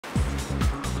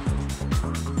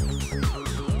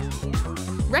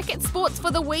Racket Sports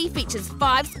for the Wii features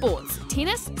 5 sports: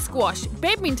 tennis, squash,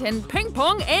 badminton, ping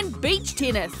pong and beach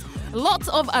tennis. Lots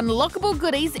of unlockable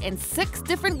goodies and 6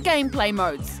 different gameplay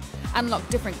modes. Unlock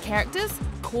different characters,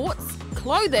 courts,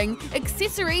 clothing,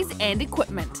 accessories and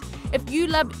equipment. If you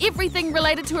love everything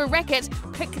related to a racket,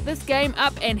 pick this game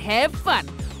up and have fun.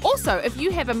 Also, if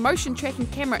you have a motion tracking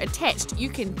camera attached, you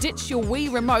can ditch your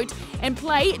Wii remote and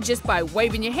play just by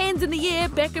waving your hands in the air,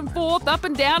 back and forth, up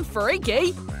and down,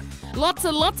 freaky! Lots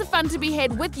and lots of fun to be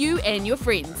had with you and your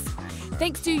friends.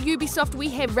 Thanks to Ubisoft, we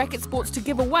have Racket Sports to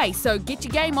give away, so get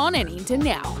your game on and enter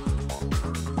now.